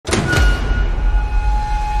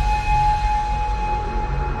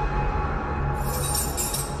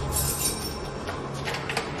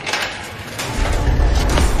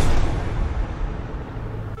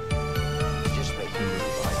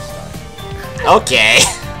Okay.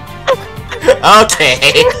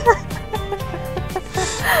 Okay.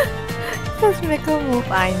 Just make a move,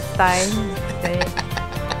 Einstein. Okay.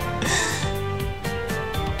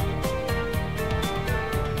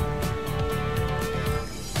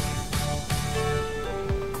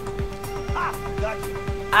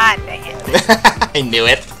 Ah, dang it. I knew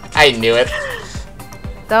it. I knew it.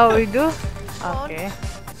 So we do? Okay.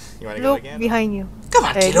 You wanna go Look again? behind you. Come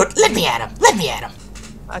on, Hey, kiddo. Let me at him. Let me at him.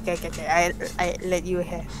 Okay. I let you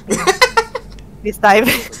have this time.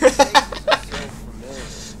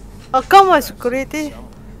 Oh, come on, security.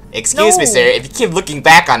 Excuse me, No. sir. If you keep looking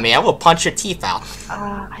back on me, I will punch your teeth out.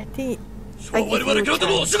 I think I give you a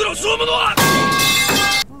chance.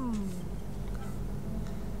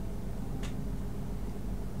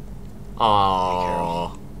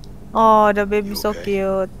 Aww. Oh, the baby's so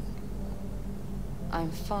cute.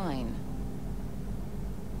 I'm fine.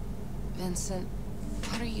 Vincent,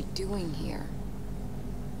 what are you doing here?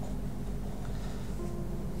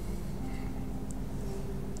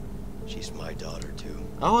 She's my daughter too.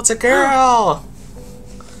 Oh, it's a girl.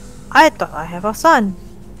 I thought I have a son.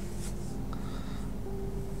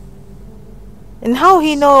 And how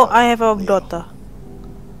he know I have a daughter?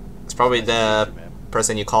 It's probably the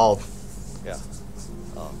person you called. Yeah.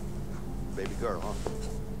 Baby girl,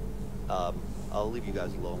 huh? I'll leave you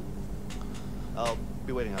guys alone. I'll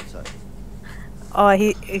be waiting outside. Oh,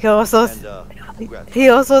 he also And congrats. he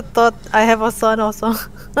also thought I have a son also.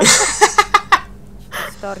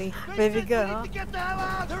 Sorry, baby girl, huh?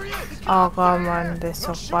 Oh come on, they're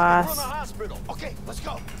so fast. Okay, let's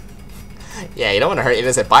go. Yeah, you don't want to hurt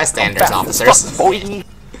innocent bystanders, officers.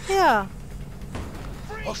 Yeah.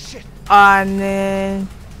 Oh shit. And then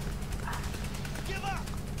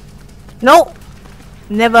no,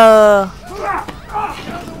 never.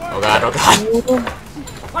 Oh god, oh god.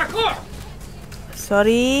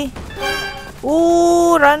 Sorry.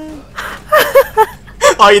 Ooh, run.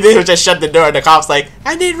 All you did was just shut the door and the cop's like,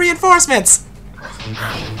 I need reinforcements.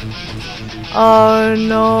 Oh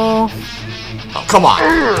no. Oh, come on.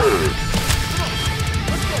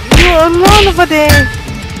 You're alone over there.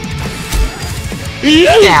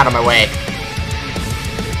 Get out of my way.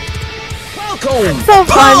 So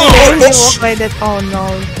funny when you walk by that. Oh no.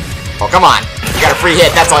 Oh, come on. You got a free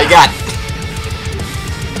hit, that's all you got.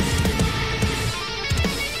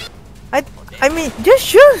 I mean, just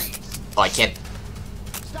shoot. Oh, I can't.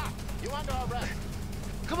 Stop. You under arrest.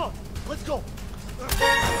 Come on, let's go.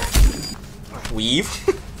 Weave?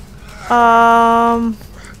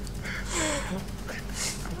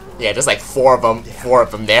 Yeah, just like four of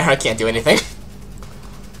them there. I can't do anything.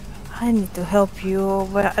 I need to help you,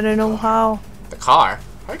 but I don't know how. The car?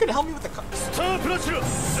 How are you gonna help me with the car?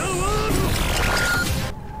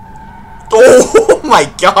 Oh my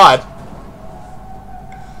god!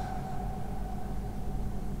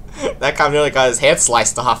 That cop nearly got his head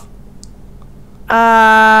sliced off.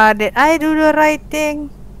 Did I do the right thing?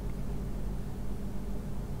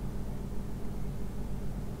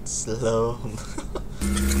 Slow.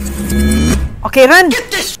 Okay, run!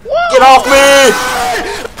 Get off me!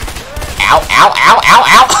 Ow, ow, ow, ow,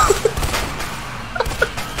 ow!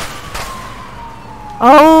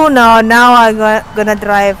 Oh no, now I'm gonna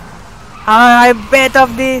drive. I bet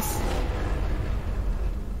of this.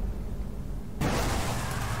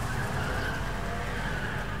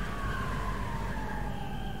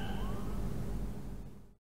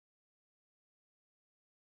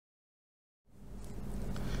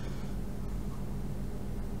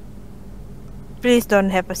 Please don't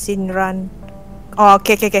have a scene run. Oh,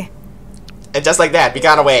 okay. And just like that, we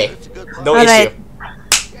got away. It's a good No All issue. right.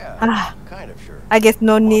 Yeah, kind of sure. I guess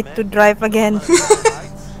no need to drive again.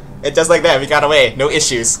 And just like that, we got away. No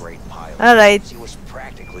issues. Great pilot. Alright. He was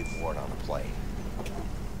practically born on a plane.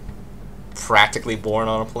 Practically born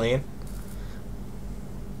on a plane.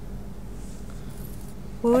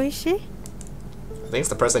 Who is she? I think it's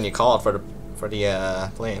the person you called for the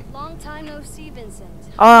plane. Long time no see, Vincent.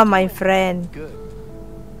 Oh, my friend. Good.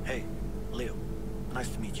 Hey, Leo. Nice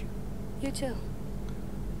to meet you. You too.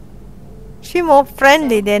 She more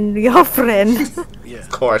friendly than your friend. Yeah. Of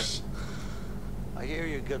course. I hear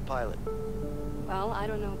you're a good pilot. Well, I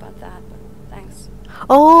don't know about that, but thanks.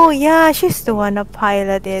 Oh yeah, she's the one who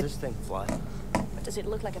piloted it. Does this thing fly? But does it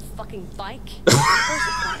look like a fucking bike? Of course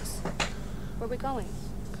it does. Where are we going?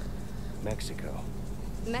 Mexico.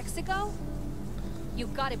 Mexico? You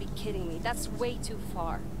gotta be kidding me. That's way too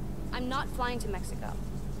far. I'm not flying to Mexico.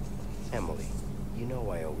 Emily, you know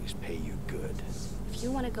I always pay you good. If you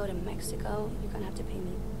want to go to Mexico, you're gonna have to pay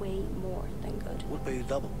me way more than good. We'll pay you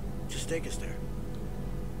double. Just take us there.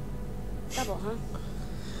 Double, huh?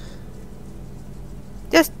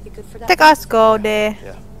 Just Be good for that. take us go there.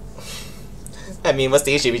 Yeah. I mean, what's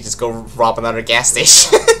the issue? We just go rob another gas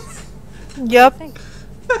station. Yup. Think.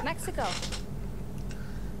 Mexico.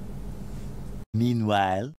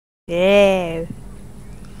 Meanwhile, Yeah.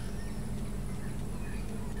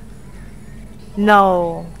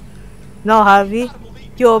 No. No, Harvey.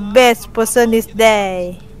 Your best person is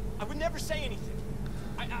there. I would never say anything.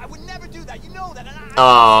 I would never do that. You know that. And I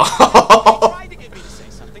Oh. tried to get me to say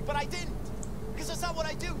something, but I didn't. Because that's not what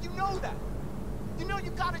I do. You know that. You know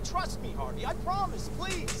you gotta trust me, Harvey. I promise.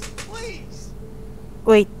 Please. Please.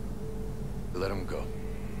 Wait. Let him go.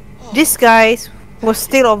 This guy was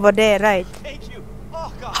still over there, right? Thank you.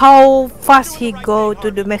 Oh, God. How fast he go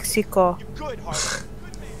to the Mexico? You're good, Harvey.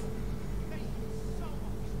 Good man. Thank you so much.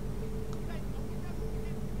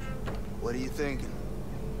 What are you thinking?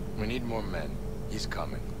 We need more men. He's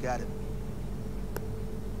coming. got it.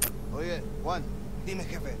 Oye, Juan. Dime,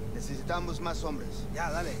 jefe. Necesitamos más hombres.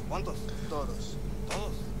 Ya, dale. ¿Cuántos? Todos.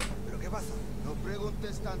 ¿Todos? ¿Pero qué pasa? No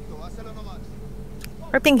preguntes tanto. Hazlo nomás.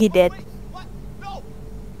 I think he dead. Wait, what? No.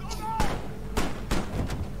 No.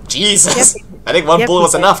 Jesus. Yep. I think one Yep, bullet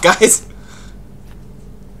was he did. enough, guys.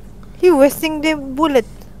 He wasting the bullet.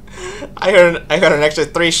 I heard an extra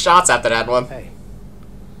 3 shots after that one. Hey.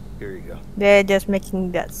 Here you go. They're just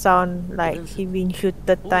making that sound like he been shoot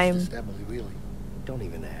the time. Emily, really? Don't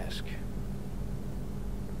even ask.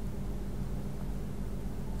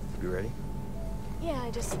 You ready? Yeah,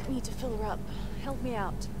 I just need to fill her up. Help me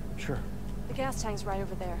out. Sure. The gas tank's right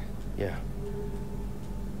over there. Yeah.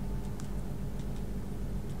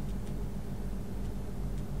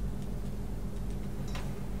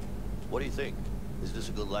 What do you think? Is this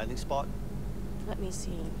a good landing spot? Let me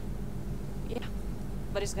see. Yeah.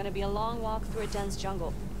 But it's gonna be a long walk through a dense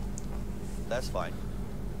jungle. That's fine.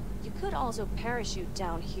 You could also parachute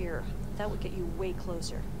down here. That would get you way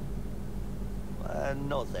closer.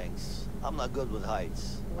 No thanks. I'm not good with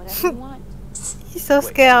heights. Whatever you want. He's so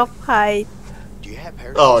scared of height. Do you have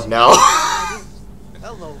parachutes? Oh no.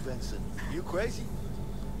 Hello, Vincent. You crazy?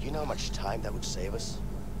 Do you know how much time that would save us?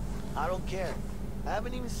 I don't care. I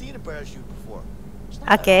haven't even seen a parachute before.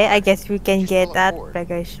 Okay, I guess we can She's get still that aboard.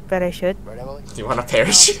 parachute. Right, Emily? Do you want a Well,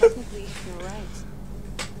 parachute? technically, you're right.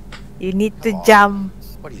 You need to Come on. jump.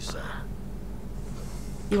 What do you say?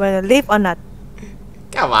 You wanna live or not?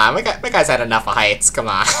 Come on, my guy's had enough of heights. Come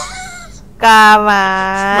on. Come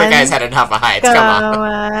My guy's on. had enough of heights. Come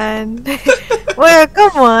on. Well,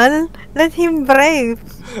 come on. Let him brave.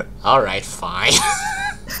 Alright, fine.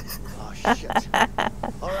 Oh, shit.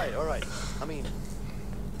 All right. I mean,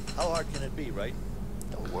 how hard can it be, right?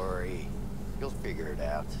 Don't worry. You'll figure it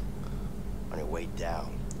out. On your way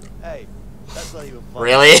down. Hey, that's not even funny.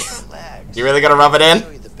 Really? Relax. You really gonna rub it I'll in? show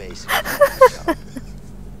you the basics.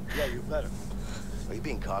 Yeah, you better. Are you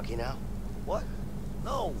being cocky now? What?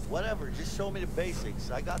 No, whatever. Just show me the basics.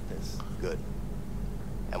 I got this. Good.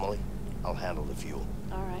 Emily, I'll handle the fuel.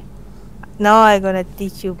 All right. Now I'm gonna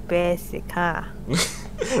teach you basic, huh?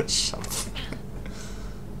 Shut up.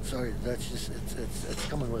 Sorry, that's just, it's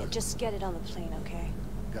coming with Yeah, just get it on the plane, okay?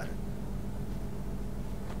 Got it.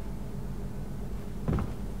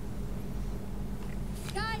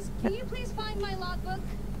 Guys, can you please find my logbook?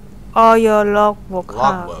 Oh, your logbook,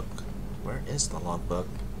 huh? Logbook. Where is the logbook?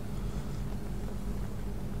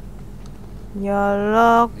 Your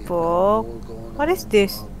logbook. What is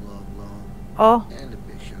this? Oh, And a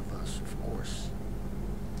picture of us, of course.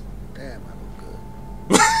 Damn, I look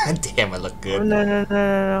good. Damn, I look oh good.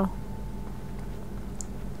 no.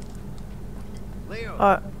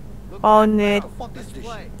 Leo, Oh, need. fuck is this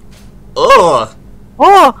shit? Ugh!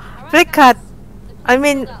 Oh, play card. I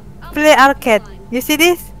mean, play arcade. You see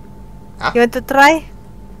this? Huh? You want to try?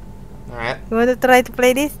 Alright. You want to try to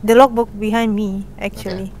play this? The logbook behind me,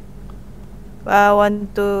 actually. I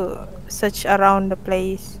want to search around the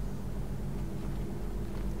place.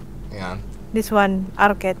 Hang on. This one,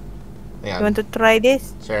 arcade. Hang You on. want to try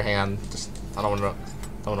this? Sure, hang on. Just, I don't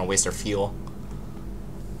wanna waste their fuel.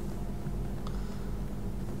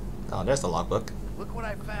 Oh, there's the logbook. Look what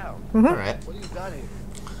I found. Mhm. Alright. What do you got here?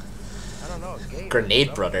 I don't know. A game.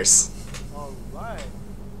 Grenade Brothers. All right.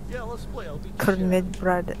 Yeah, let's play. I'll beat the shit out of Grenade you.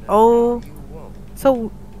 brother. Oh, You won't. so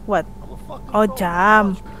what? I'm a fucking Oh, pro.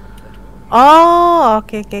 jam. Watch me. Oh,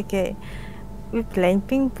 okay. We playing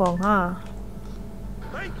ping pong, huh?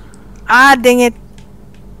 Thank you. Ah, dang it.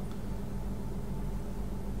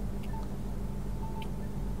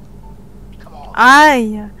 Come on.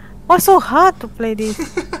 Ay, what's so hard to play this?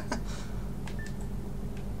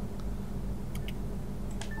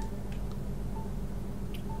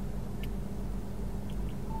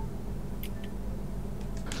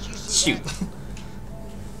 Shoot.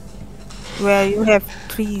 Well, you have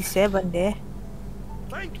 3-7 there.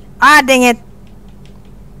 Thank you. Ah, dang it!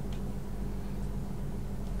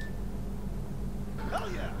 Hell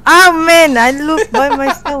yeah. Ah, man, I look by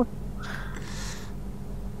myself.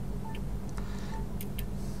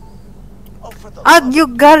 Oh, for the Ah, love you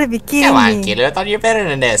gotta be kidding Come on, me. kiddo. I thought you were better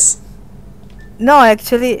than this. No,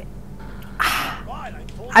 actually, of God, I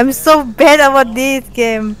told I'm you. so bad about this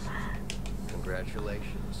game.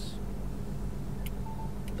 Congratulations.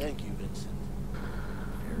 Thank you, Vincent.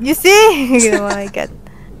 You see? Oh my god.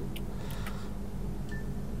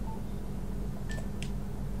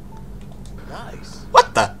 Nice.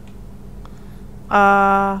 What the?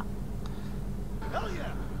 Uh, Hell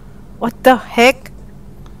yeah. what the heck?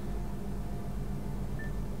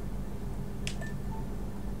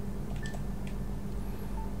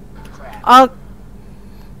 Oh,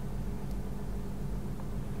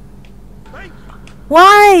 Thank you.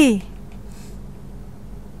 why?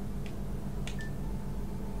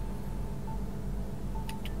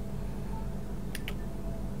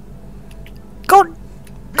 Go,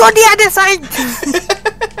 go the other side.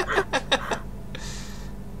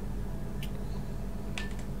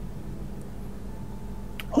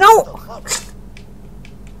 No. The love.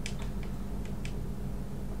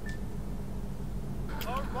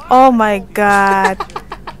 Oh my god.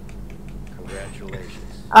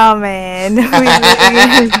 Congratulations. Oh man.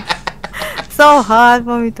 So hard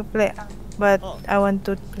for me to play. But I want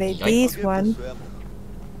to play Yoink. this I'll give one. this to Emma.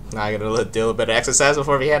 Now I gotta do a little bit of exercise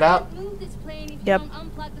before we head out. Move this plane if you Yep. don't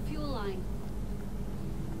unplug the fuel line.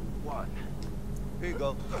 One. Here you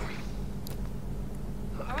go.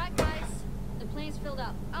 All right, guys. The plane's filled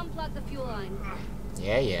up. Unplug the fuel line.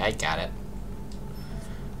 Yeah, I got it.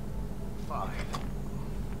 5.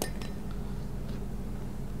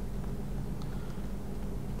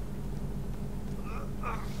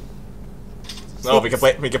 Oh, we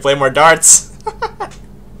can play more darts.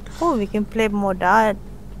 Oh, we can play more dart.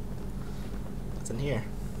 What's in here?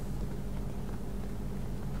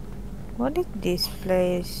 What is this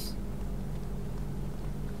place?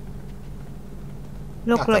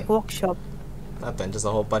 Look Nothing. like workshop. Nothing, just a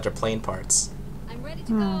whole bunch of plane parts. I'm ready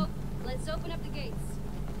to go. Let's open up the gates.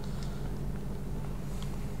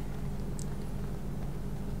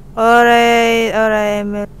 Alright.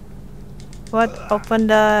 What? Open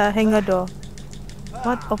the hangar door.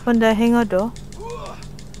 What? Open the hangar door?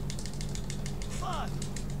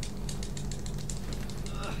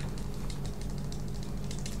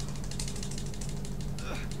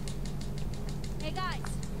 Hey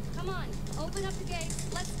guys, come on. Open up the gates.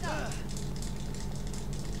 Let's go.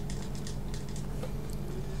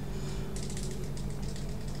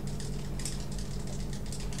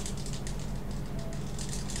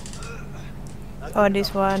 Oh,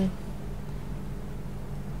 this one.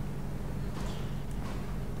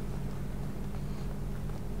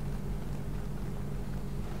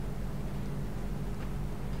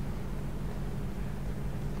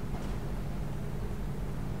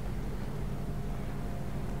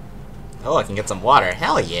 Oh, I can get some water.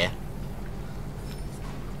 Hell yeah.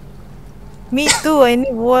 Me too, I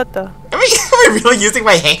need water. Am I really using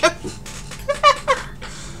my hand?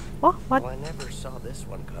 Oh, what? Well, I never saw this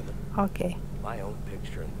one coming. Okay. My own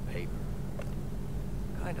picture in the paper.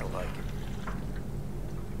 Kinda like it.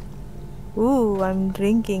 Ooh, I'm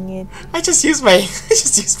drinking it. I just used my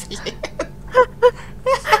hand.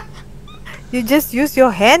 You just use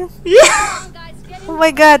your hand? Yeah. Come on, guys. Get in Oh the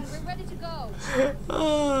my plane. god. We're ready to go.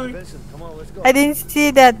 Oh, Vincent, come on, let's go. I didn't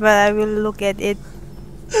see that, but I will look at it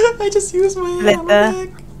I just used my hand on my later.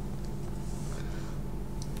 back.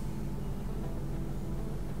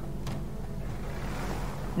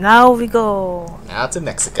 Now we go. Now to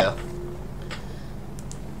Mexico.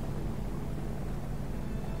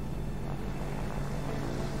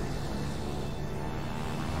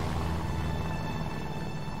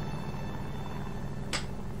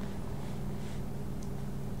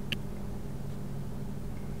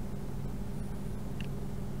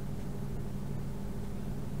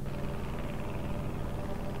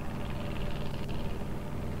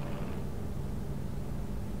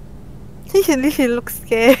 She looks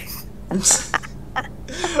scared.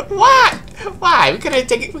 What? Why? We could have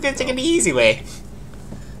taken the easy way.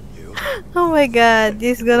 Oh my god,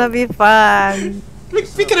 this is gonna be fun.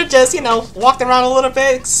 We could have just, walked around a little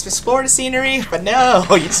bit, explored the scenery, but no,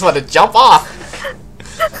 you just want to jump off.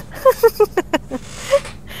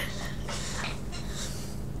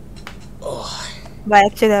 Oh, But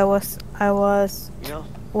actually, I was You know,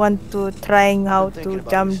 want to trying how I've been thinking to about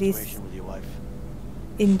jump your this situation with your wife.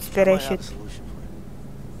 I might inspiration. have a solution for it.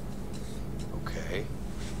 Okay.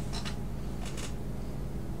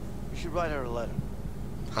 You should write her a letter.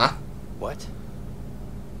 huh? What?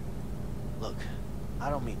 Look,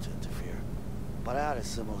 I don't mean to interfere, but I had a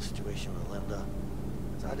similar situation with Linda.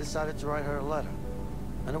 So I decided to write her a letter,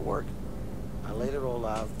 and it worked. I laid it all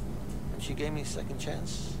out, and she gave me a second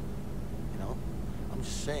chance. You know, I'm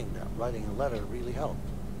just saying that writing a letter really helped.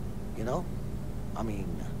 You know? I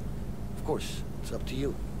mean, of course, it's up to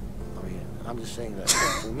you. I mean, I'm just saying that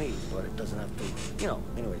for me, but it doesn't have to, you know,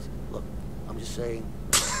 anyways, look, I'm just saying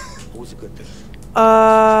it was a good thing.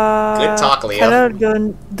 Good talk, Leo.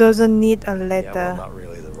 Carol doesn't need a Yeah, well, letter. I'm not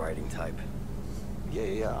really the writing type.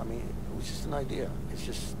 Yeah, I mean, it was just an idea. It's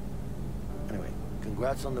just, anyway,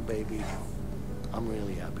 congrats on the baby. I'm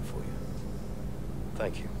really happy for you.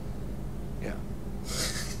 Thank you. Yeah.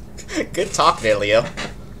 Good talk there, Leo.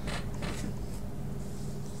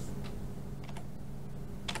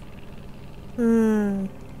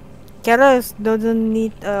 Carol doesn't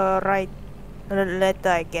need a letter,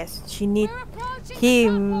 I guess. She need We're approaching the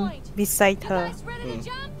him jump point. beside You her. guys ready to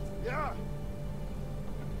jump? Yeah.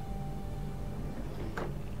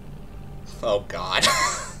 Oh God.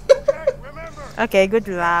 Okay, remember. Okay, good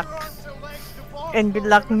luck. Arms and legs to ball And good forward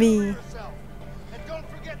luck and me. maneuver yourself. And don't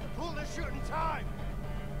forget to pull the shooting time.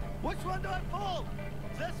 Which one do I pull?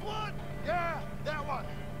 This one? Yeah, that one.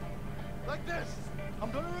 Like this.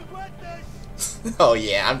 I'm gonna regret this. Oh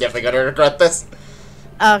yeah, I'm definitely gonna regret this.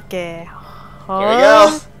 Okay. Here we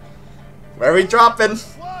go. Where are we dropping?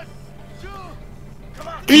 1, 2, come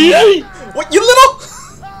on. What, you little?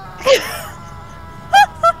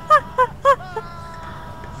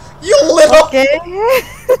 You little! Okay. You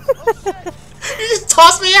just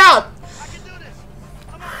tossed me out! I can do this.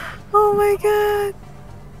 I'm okay. Oh my god.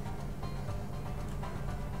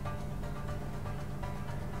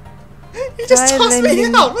 You just Try tossed me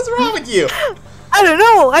landing. out! What's wrong with you? I don't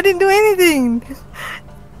know. I didn't do anything.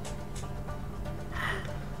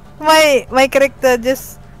 My character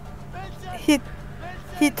just Vincent,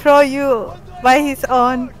 he throw you by his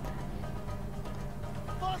own.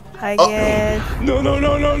 I Oh. guess. No. Wait. Oh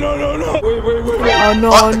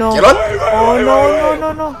no Oh, no. get on. Oh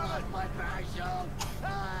no. my parachute.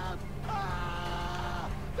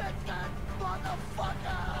 Vincent,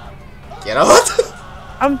 motherfucker. Get out!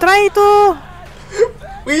 I'm trying to.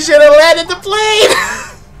 We should have landed the plane!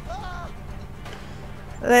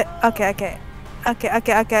 Okay.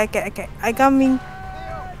 I coming.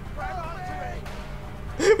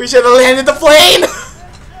 We should have landed the plane!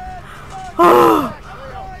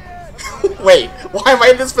 Wait, why am I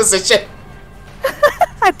in this position?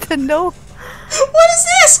 I don't know. What is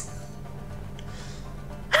this?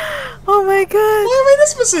 Oh my god. Why am I in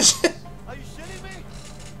this position? Are you shitting me?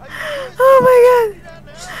 Are you Oh my god. down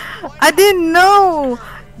there? I didn't know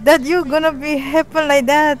that you gonna be happen like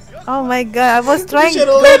that. Oh my god. I was trying to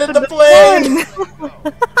should've go landed to the plane.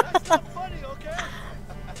 That's not funny, okay?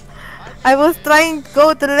 I was trying to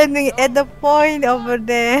go to landing at the point over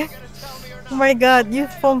there. Oh my god, you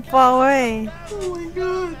from far away. Oh my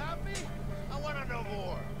god. Happy? I want to know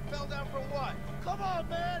more. Fell down for what? Come on,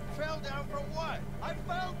 man. Fell down for what? I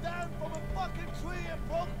fell down from a fucking tree and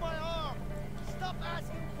broke my arm. Stop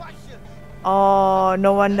asking questions. Oh,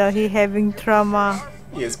 no wonder he having trauma.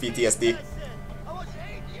 He has PTSD. That's it. I was 8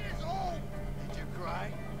 years old. Did you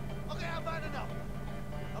cry? Okay, I've had enough.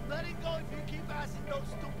 I'm letting go if you keep asking those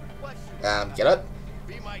stupid questions. Get up.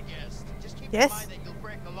 Be my guest. Just keep Yes. in mind that you'll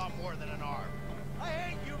break a lot more than an arm. I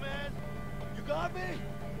hate you, man. You got me?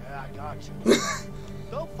 Yeah, I got you.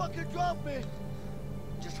 Don't fucking drop me.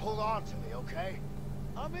 Just hold on to me, okay?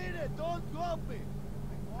 I'm in it. Don't drop me.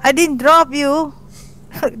 I didn't drop you.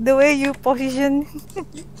 The way you position.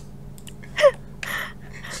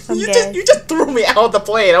 Okay. You just threw me out of the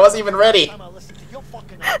plane. I wasn't even ready. I'm gonna listen to your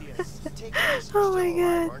fucking ideas. Take it easy. Oh my You're still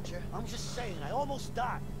alive, god. aren't you? I'm just saying. I almost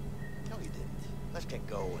died. No, you didn't. Let's get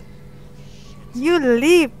going. You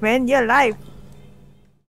live, man. You're alive.